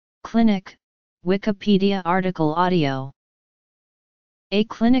Clinic, Wikipedia article audio. A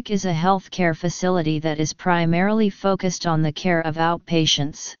clinic is a healthcare facility that is primarily focused on the care of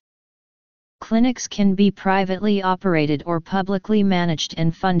outpatients. Clinics can be privately operated or publicly managed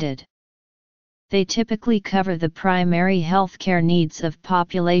and funded. They typically cover the primary healthcare needs of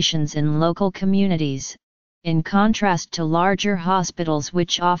populations in local communities, in contrast to larger hospitals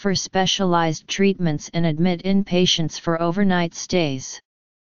which offer specialized treatments and admit inpatients for overnight stays.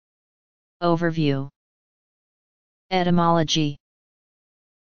 Overview. Etymology.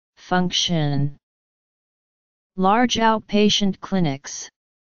 Function. Large outpatient clinics.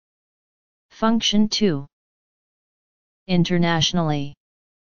 Function 2. Internationally.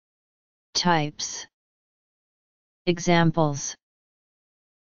 Types. Examples.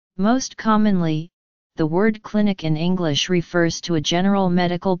 Most commonly, the word clinic in English refers to a general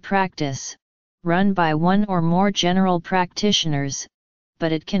medical practice, run by one or more general practitioners,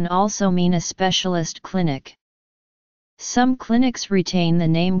 but it can also mean a specialist clinic. Some clinics retain the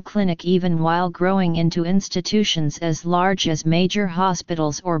name clinic even while growing into institutions as large as major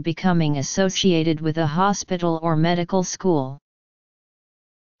hospitals or becoming associated with a hospital or medical school.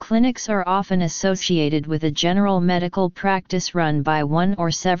 Clinics are often associated with a general medical practice run by one or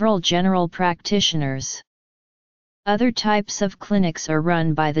several general practitioners. Other types of clinics are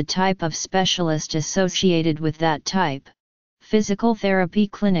run by the type of specialist associated with that type. Physical therapy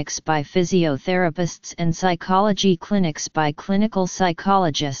clinics by physiotherapists and psychology clinics by clinical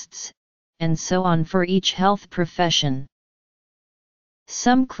psychologists, and so on for each health profession.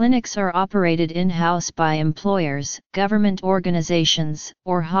 Some clinics are operated in-house by employers, government organizations,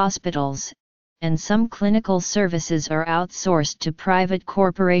 or hospitals, and some clinical services are outsourced to private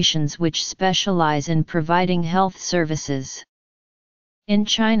corporations which specialize in providing health services. In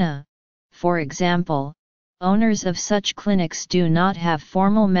China, for example, owners of such clinics do not have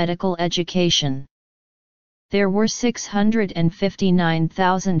formal medical education. There were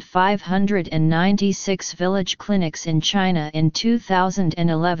 659,596 village clinics in China in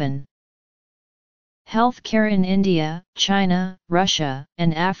 2011. Healthcare in India, China, Russia,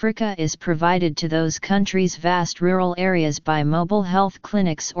 and Africa is provided to those countries' vast rural areas by mobile health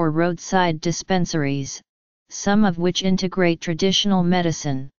clinics or roadside dispensaries, some of which integrate traditional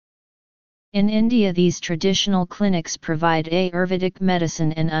medicine. In India, these traditional clinics provide Ayurvedic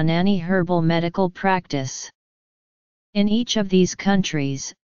medicine and Unani herbal medical practice. In each of these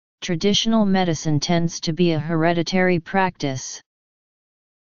countries, traditional medicine tends to be a hereditary practice.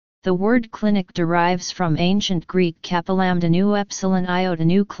 The word clinic derives from ancient Greek kapillamdenu epsilon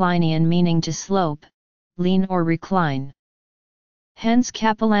iotanu kleinion, meaning to slope, lean or recline. Hence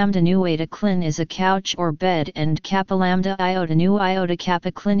kapillamdenu eta klin is a couch or bed, and kapillamda iotanu iota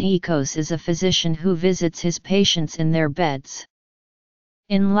kappa klin ekos is a physician who visits his patients in their beds.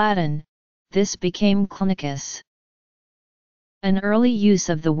 In Latin, this became clinicus. An early use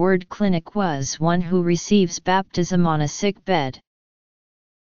of the word clinic was one who receives baptism on a sick bed.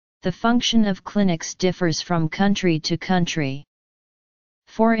 The function of clinics differs from country to country.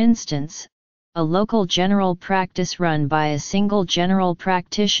 For instance, a local general practice run by a single general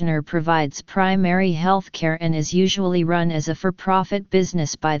practitioner provides primary health care and is usually run as a for-profit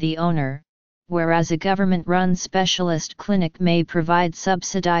business by the owner, whereas a government-run specialist clinic may provide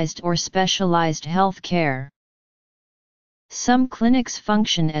subsidized or specialized health care. Some clinics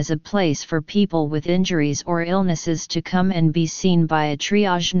function as a place for people with injuries or illnesses to come and be seen by a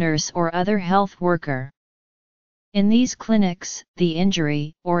triage nurse or other health worker. In these clinics, the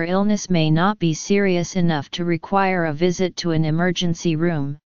injury or illness may not be serious enough to require a visit to an emergency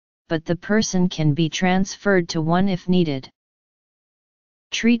room, but the person can be transferred to one if needed.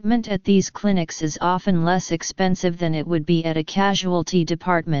 Treatment at these clinics is often less expensive than it would be at a casualty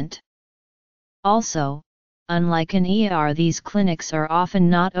department. Also, unlike an ER, these clinics are often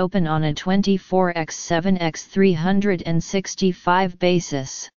not open on a 24/7/365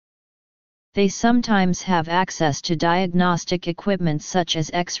 basis. They sometimes have access to diagnostic equipment such as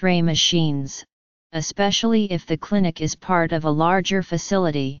X-ray machines, especially if the clinic is part of a larger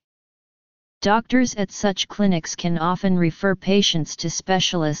facility. Doctors at such clinics can often refer patients to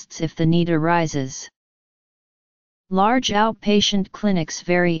specialists if the need arises. Large outpatient clinics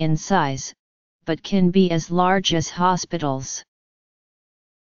vary in size, but can be as large as hospitals.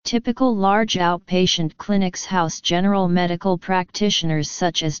 Typical large outpatient clinics house general medical practitioners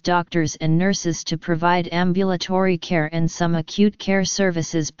such as doctors and nurses to provide ambulatory care and some acute care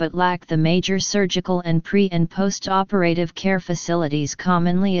services, but lack the major surgical and pre- and post-operative care facilities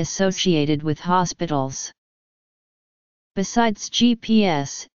commonly associated with hospitals. Besides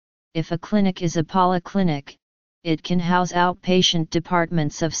GPS, if a clinic is a polyclinic, it can house outpatient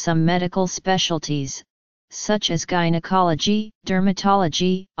departments of some medical specialties, such as gynecology,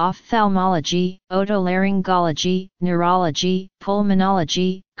 dermatology, ophthalmology, otolaryngology, neurology,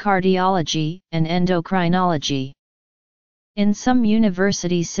 pulmonology, cardiology, and endocrinology. In some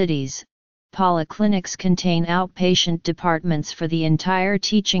university cities, polyclinics contain outpatient departments for the entire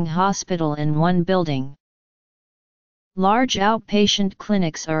teaching hospital in one building. Large outpatient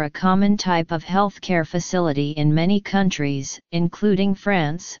clinics are a common type of healthcare facility in many countries, including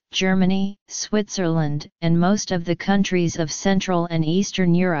France, Germany, Switzerland, and most of the countries of Central and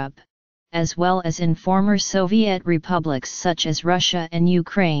Eastern Europe, as well as in former Soviet republics such as Russia and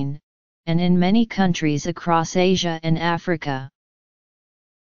Ukraine, and in many countries across Asia and Africa.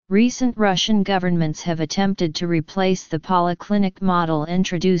 Recent Russian governments have attempted to replace the polyclinic model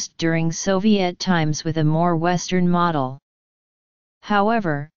introduced during Soviet times with a more Western model.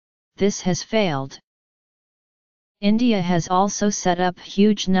 However, this has failed. India has also set up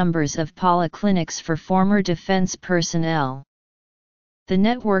huge numbers of polyclinics for former defense personnel. The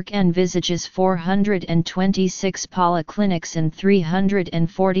network envisages 426 polyclinics in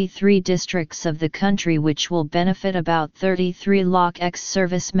 343 districts of the country, which will benefit about 33 lakh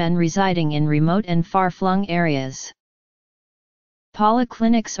ex-servicemen residing in remote and far-flung areas.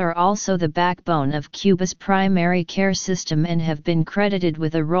 Polyclinics are also the backbone of Cuba's primary care system and have been credited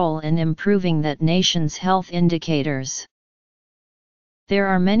with a role in improving that nation's health indicators. There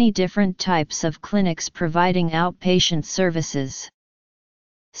are many different types of clinics providing outpatient services.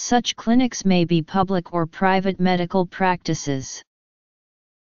 Such clinics may be public or private medical practices.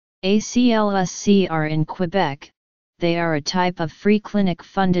 ACLSC are in Quebec. They are a type of free clinic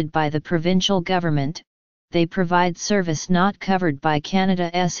funded by the provincial government. They provide service not covered by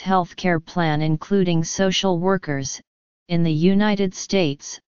Canada's healthcare plan, including social workers. In the United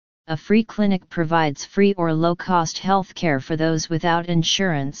States, a free clinic provides free or low-cost healthcare for those without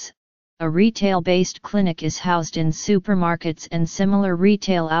insurance. A retail-based clinic is housed in supermarkets and similar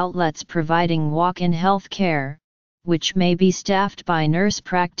retail outlets providing walk-in health care, which may be staffed by nurse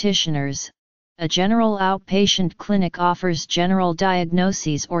practitioners. A general outpatient clinic offers general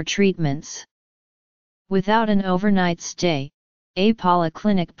diagnoses or treatments. Without an overnight stay, a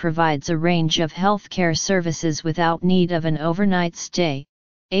polyclinic provides a range of healthcare services without need of an overnight stay.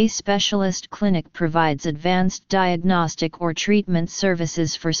 A specialist clinic provides advanced diagnostic or treatment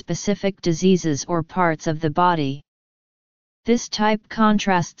services for specific diseases or parts of the body. This type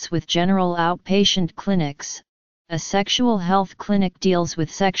contrasts with general outpatient clinics. A sexual health clinic deals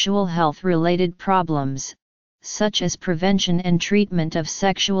with sexual health-related problems, such as prevention and treatment of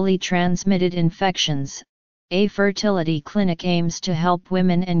sexually transmitted infections. A fertility clinic aims to help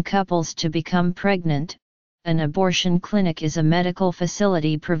women and couples to become pregnant. An abortion clinic is a medical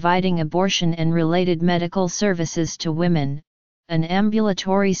facility providing abortion and related medical services to women. An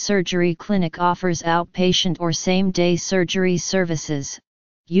ambulatory surgery clinic offers outpatient or same-day surgery services,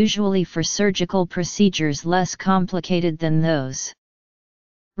 usually for surgical procedures less complicated than those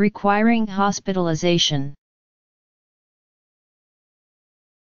requiring hospitalization.